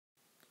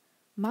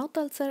Mouth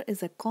ulcer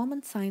is a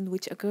common sign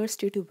which occurs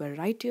due to a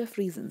variety of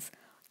reasons.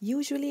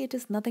 Usually it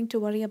is nothing to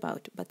worry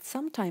about, but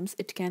sometimes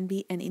it can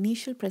be an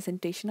initial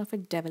presentation of a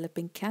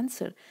developing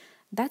cancer.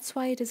 That's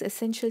why it is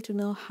essential to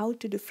know how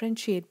to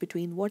differentiate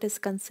between what is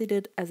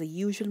considered as a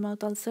usual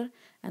mouth ulcer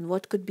and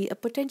what could be a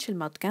potential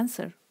mouth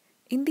cancer.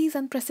 In these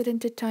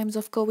unprecedented times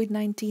of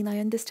COVID-19, I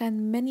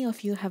understand many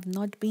of you have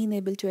not been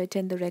able to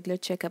attend the regular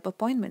checkup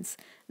appointments.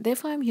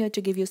 Therefore, I'm here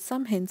to give you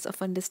some hints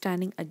of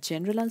understanding a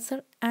general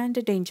ulcer and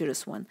a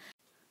dangerous one.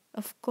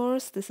 Of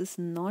course, this is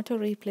not a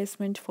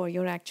replacement for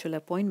your actual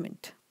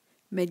appointment.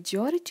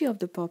 Majority of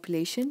the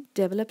population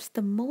develops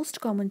the most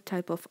common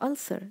type of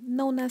ulcer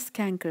known as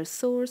canker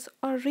sores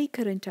or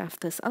recurrent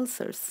aphthous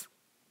ulcers.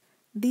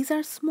 These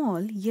are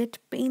small yet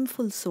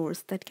painful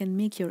sores that can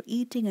make your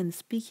eating and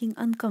speaking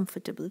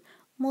uncomfortable,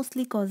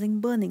 mostly causing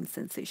burning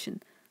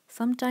sensation.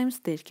 Sometimes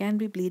there can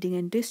be bleeding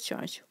and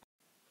discharge.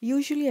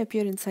 Usually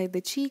appear inside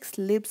the cheeks,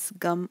 lips,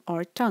 gum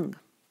or tongue.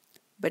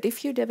 But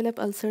if you develop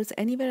ulcers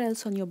anywhere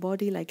else on your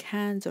body like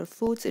hands or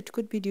foots, it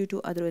could be due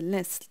to other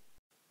illness.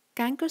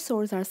 Canker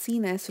sores are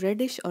seen as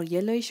reddish or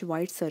yellowish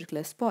white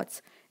circular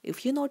spots.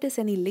 If you notice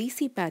any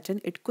lacy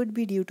pattern, it could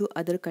be due to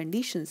other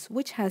conditions,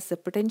 which has the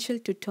potential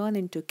to turn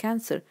into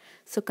cancer,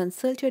 so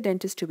consult your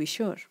dentist to be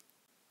sure.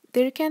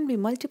 There can be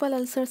multiple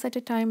ulcers at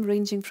a time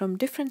ranging from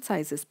different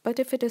sizes, but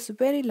if it is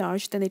very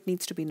large, then it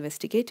needs to be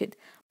investigated.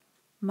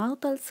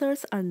 Mouth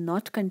ulcers are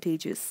not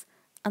contagious,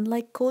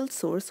 unlike cold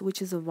sores,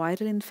 which is a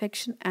viral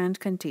infection and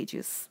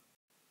contagious.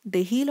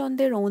 They heal on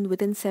their own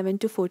within 7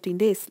 to 14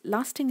 days.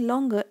 Lasting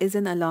longer is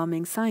an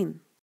alarming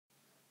sign.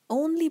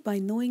 Only by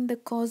knowing the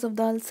cause of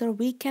the ulcer,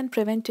 we can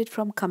prevent it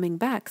from coming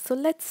back. So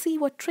let's see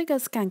what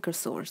triggers canker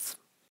sores.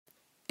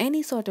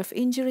 Any sort of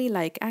injury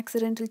like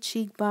accidental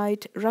cheek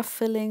bite, rough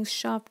fillings,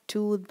 sharp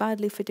tooth,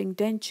 badly fitting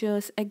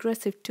dentures,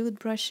 aggressive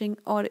toothbrushing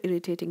or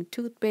irritating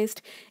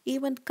toothpaste,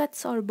 even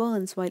cuts or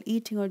burns while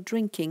eating or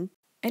drinking,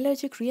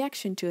 allergic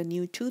reaction to a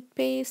new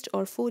toothpaste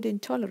or food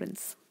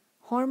intolerance.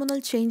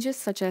 Hormonal changes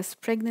such as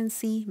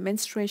pregnancy,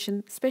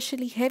 menstruation,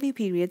 especially heavy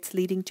periods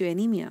leading to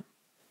anemia.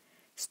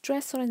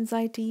 Stress or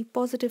anxiety,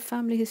 positive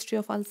family history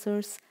of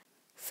ulcers.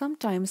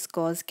 Sometimes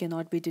cause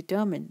cannot be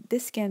determined.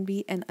 This can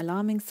be an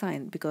alarming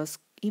sign because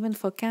even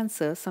for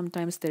cancer,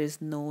 sometimes there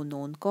is no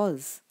known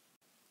cause.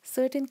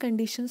 Certain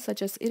conditions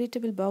such as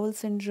irritable bowel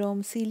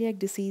syndrome, celiac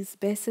disease,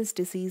 Behçet's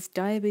disease,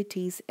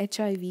 diabetes,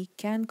 HIV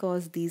can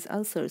cause these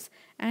ulcers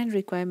and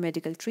require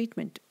medical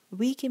treatment.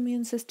 Weak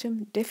immune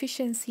system,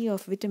 deficiency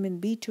of vitamin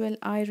B12,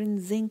 iron,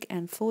 zinc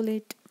and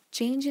folate,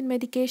 change in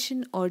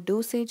medication or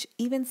dosage,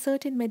 even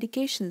certain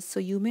medications, so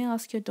you may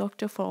ask your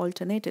doctor for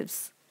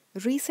alternatives.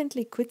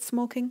 Recently quit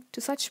smoking.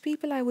 To such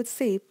people I would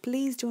say,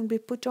 please don't be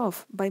put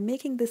off. By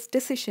making this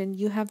decision,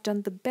 you have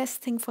done the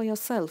best thing for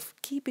yourself.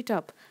 Keep it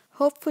up.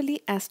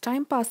 Hopefully, as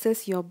time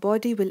passes, your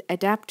body will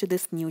adapt to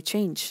this new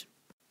change.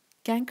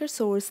 Canker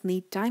sores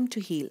need time to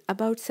heal,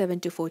 about 7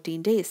 to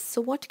 14 days.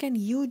 So what can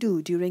you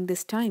do during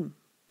this time?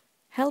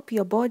 Help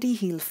your body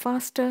heal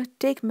faster,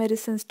 take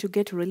medicines to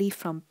get relief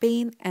from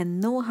pain,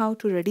 and know how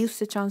to reduce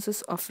the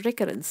chances of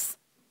recurrence.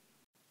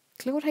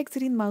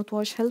 Chlorhexidine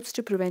mouthwash helps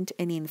to prevent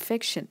any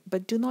infection,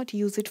 but do not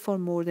use it for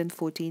more than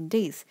 14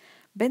 days.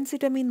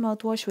 Benzydamine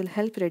mouthwash will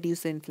help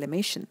reduce the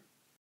inflammation.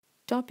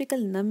 Topical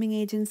numbing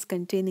agents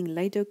containing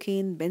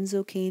lidocaine,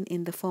 benzocaine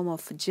in the form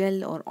of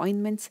gel or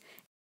ointments,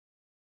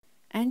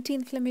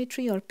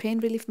 anti-inflammatory or pain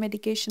relief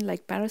medication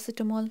like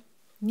paracetamol,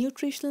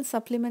 nutritional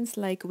supplements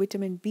like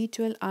vitamin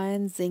B12,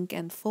 iron, zinc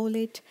and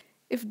folate.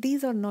 If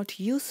these are not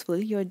useful,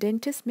 your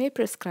dentist may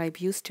prescribe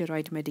you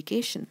steroid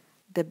medication.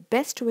 The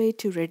best way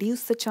to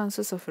reduce the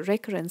chances of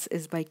recurrence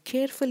is by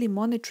carefully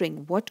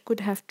monitoring what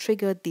could have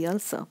triggered the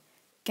ulcer.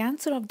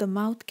 Cancer of the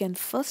mouth can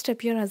first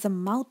appear as a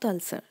mouth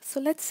ulcer,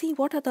 so let's see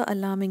what are the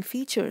alarming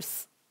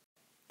features.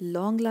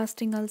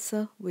 Long-lasting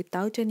ulcer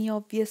without any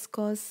obvious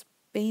cause,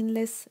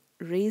 painless,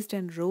 raised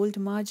and rolled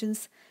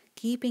margins,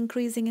 keep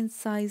increasing in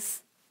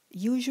size,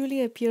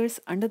 usually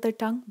appears under the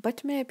tongue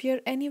but may appear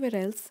anywhere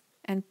else,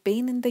 and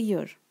pain in the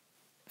ear.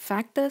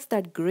 Factors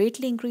that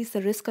greatly increase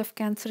the risk of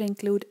cancer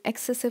include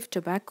excessive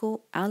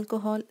tobacco,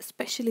 alcohol,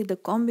 especially the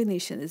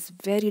combination is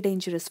very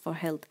dangerous for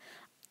health,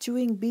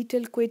 chewing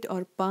betel quid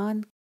or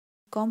pan,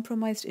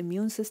 compromised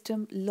immune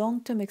system,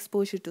 long-term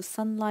exposure to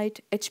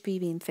sunlight,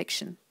 HPV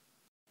infection.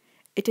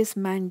 It is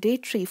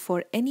mandatory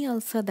for any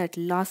ulcer that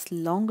lasts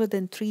longer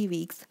than 3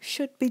 weeks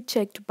should be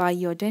checked by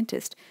your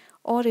dentist,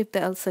 or if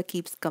the ulcer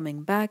keeps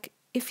coming back,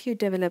 if you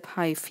develop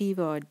high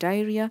fever or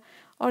diarrhea,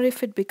 or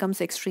if it becomes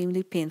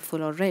extremely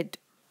painful or red.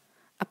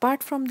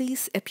 Apart from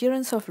these,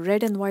 appearance of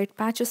red and white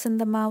patches in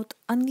the mouth,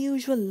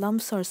 unusual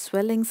lumps or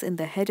swellings in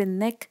the head and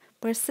neck,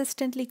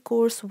 persistently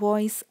coarse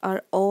voice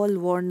are all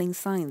warning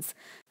signs.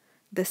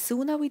 The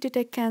sooner we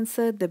detect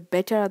cancer, the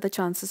better are the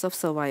chances of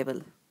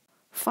survival.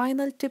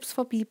 Final tips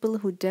for people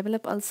who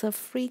develop ulcer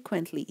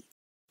frequently.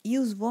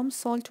 Use warm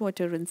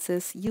saltwater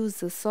rinses,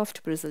 use a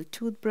soft bristled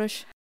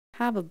toothbrush,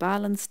 have a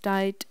balanced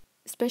diet,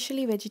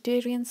 especially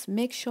vegetarians.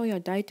 Make sure your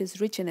diet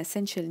is rich in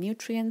essential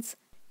nutrients.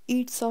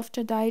 Eat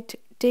softer diet,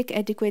 take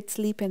adequate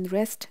sleep and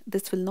rest.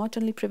 This will not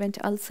only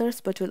prevent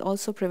ulcers but will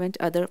also prevent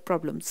other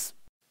problems.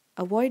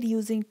 Avoid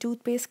using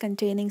toothpaste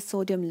containing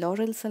sodium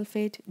lauryl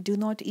sulfate. Do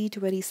not eat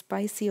very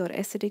spicy or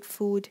acidic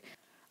food.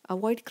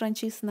 Avoid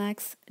crunchy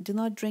snacks. Do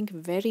not drink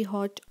very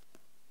hot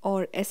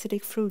or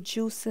acidic fruit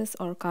juices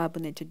or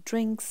carbonated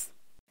drinks.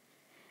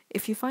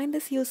 If you find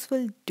this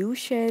useful, do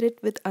share it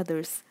with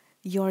others.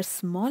 Your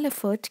small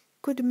effort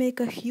could make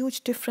a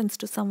huge difference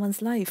to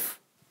someone's life.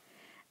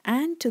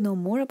 And to know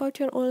more about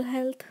your oral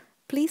health,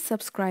 please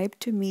subscribe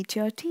to Meet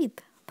Your Teeth.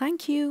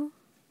 Thank you.